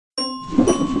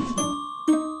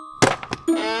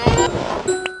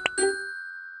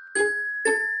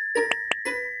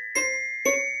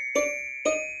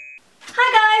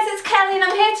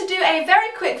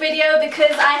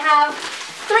have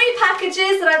 3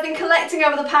 packages that I've been collecting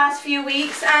over the past few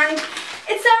weeks, and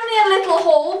it's only a little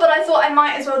haul, but I thought I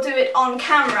might as well do it on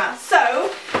camera. So,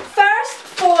 first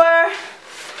for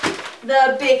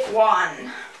the big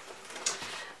one.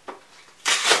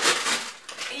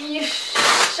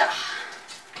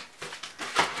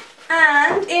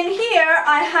 And in here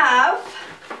I have,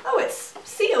 oh, it's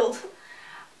sealed.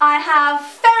 I have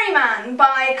Ferryman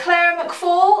by Claire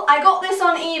McFall. I got this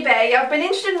on eBay. I've been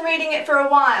interested in reading it for a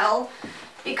while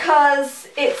because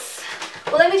it's,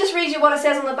 well, let me just read you what it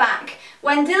says on the back.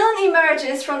 When Dylan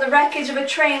emerges from the wreckage of a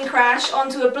train crash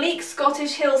onto a bleak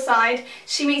Scottish hillside,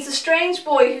 she meets a strange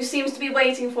boy who seems to be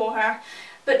waiting for her.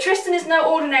 But Tristan is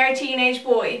no ordinary teenage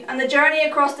boy, and the journey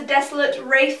across the desolate,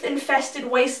 wraith-infested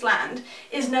wasteland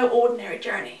is no ordinary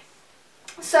journey.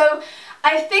 So,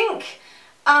 I think,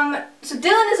 so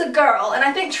Dylan is a girl, and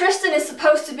I think Tristan is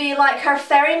supposed to be like her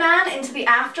ferryman into the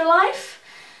afterlife.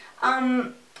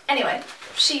 Anyway,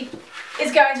 she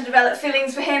is going to develop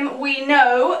feelings for him, we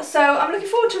know, so I'm looking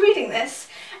forward to reading this.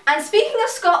 And speaking of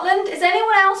Scotland, is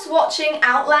anyone else watching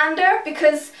Outlander?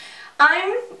 Because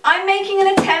I'm making an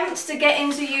attempt to get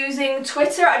into using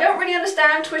Twitter. I don't really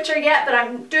understand Twitter yet, but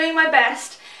I'm doing my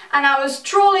best. And I was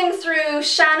trawling through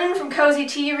Shannon from Cozy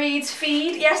Tea Read's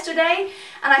feed yesterday,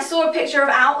 and I saw a picture of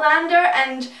Outlander,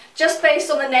 and just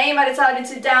based on the name I decided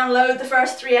to download the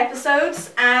first 3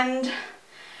 episodes, and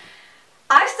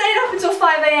I stayed up until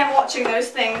 5 AM watching those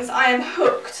things. I am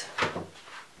hooked.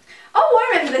 Oh,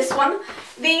 I remember this one.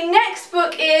 The next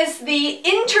book is The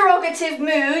Interrogative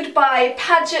Mood by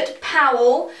Paget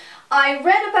Powell. I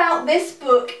read about this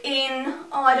book in,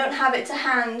 oh, I don't have it to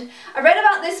hand. I read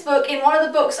about this book in one of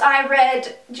the books I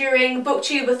read during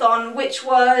Booktubeathon, which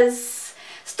was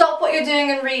Stop What You're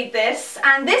Doing and Read This.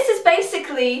 And this is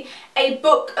basically a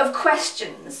book of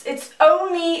questions. It's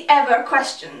only ever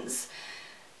questions.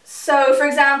 So, for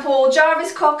example,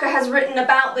 Jarvis Cocker has written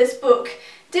about this book.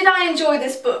 Did I enjoy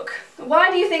this book? Why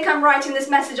do you think I'm writing this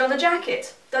message on the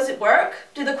jacket? Does it work?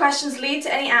 Do the questions lead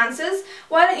to any answers?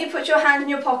 Why don't you put your hand in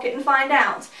your pocket and find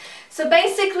out? So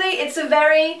basically it's a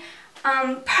very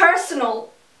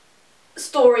personal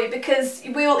story, because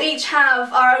we will each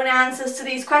have our own answers to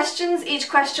these questions. Each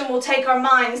question will take our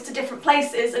minds to different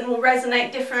places and will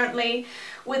resonate differently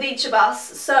with each of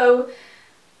us. So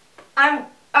I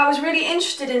was really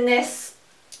interested in this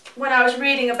when I was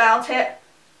reading about it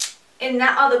in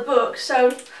that other book,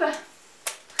 so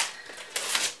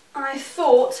I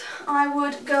thought I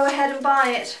would go ahead and buy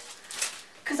it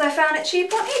because I found it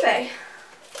cheap on eBay.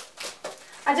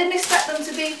 I didn't expect them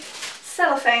to be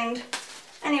cellophaned.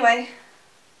 Anyway,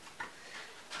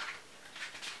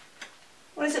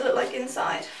 what does it look like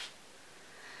inside?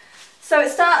 So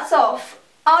it starts off,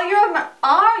 are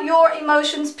your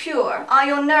emotions pure? Are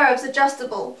your nerves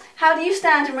adjustable? How do you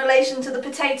stand in relation to the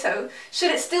potato?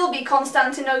 Should it still be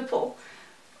Constantinople?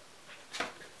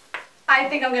 I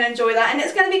think I'm going to enjoy that, and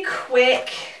it's going to be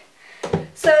quick.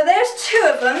 So there's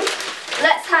 2 of them.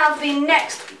 Let's have the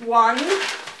next one.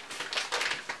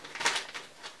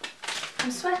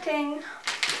 I'm sweating.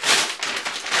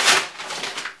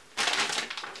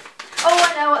 Oh,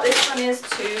 I know what this one is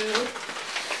too.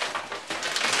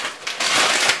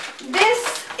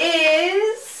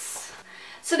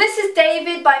 This is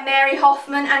David by Mary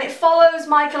Hoffman, and it follows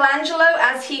Michelangelo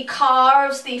as he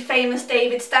carves the famous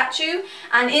David statue.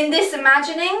 And in this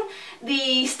imagining,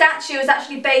 the statue is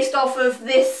actually based off of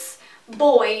this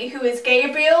boy who is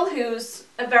Gabriel, who's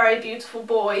a very beautiful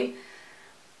boy.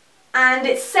 And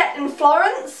it's set in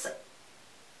Florence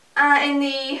in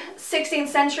the 16th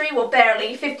century, well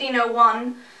barely,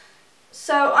 1501.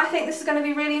 So I think this is going to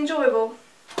be really enjoyable.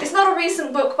 It's not a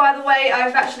recent book, by the way.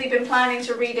 I've actually been planning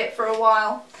to read it for a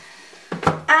while.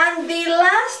 And the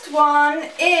last one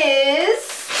is...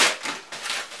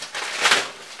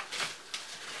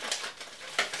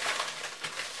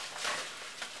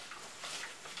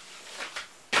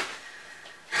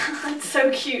 it's so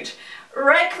cute.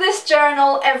 Wreck This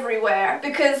Journal Everywhere,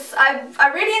 because I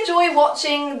really enjoy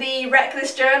watching the Wreck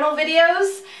This Journal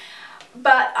videos,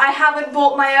 but I haven't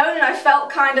bought my own and I felt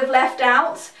kind of left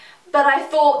out. But I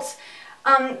thought,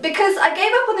 because I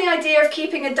gave up on the idea of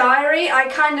keeping a diary, I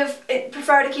kind of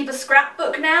prefer to keep a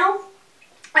scrapbook now.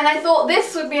 And I thought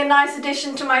this would be a nice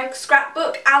addition to my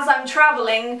scrapbook as I'm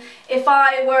travelling. If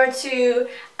I were to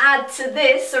add to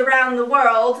this around the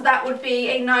world, that would be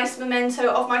a nice memento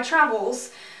of my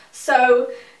travels. So,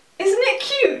 isn't it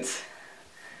cute?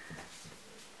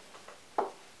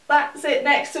 That's it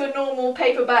next to a normal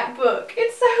paperback book.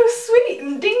 It's so sweet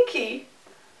and dinky.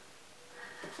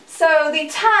 So the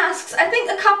tasks, I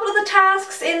think a couple of the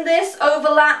tasks in this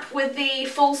overlap with the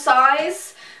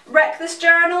full-size Wreck This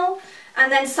Journal.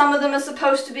 and then some of them are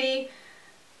supposed to be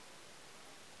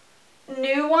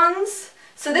new ones.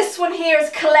 So this one here is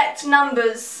collect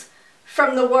numbers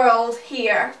from the world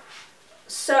here.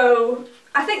 So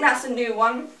I think that's a new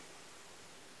one.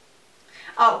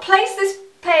 I'll place this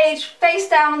page face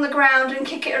down on the ground and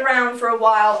kick it around for a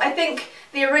while. I think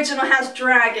the original has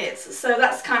drag it, so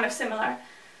that's kind of similar.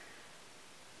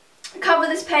 Cover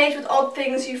this page with odd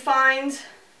things you find.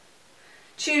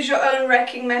 Choose your own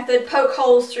wrecking method. Poke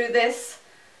holes through this.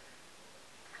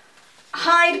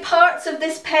 Hide parts of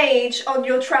this page on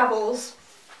your travels.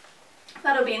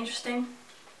 That'll be interesting.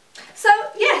 So,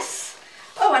 yes.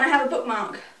 Oh, and I have a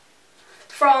bookmark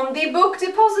from the book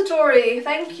depository.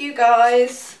 Thank you,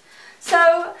 guys.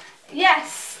 So,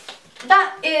 yes,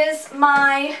 that is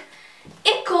my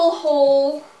ickle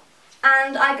haul,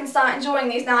 and I can start enjoying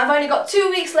these now. I've only got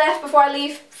 2 weeks left before I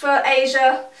leave for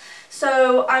Asia,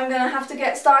 so I'm going to have to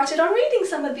get started on reading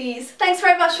some of these. Thanks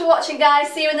very much for watching,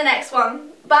 guys. See you in the next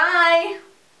one. Bye!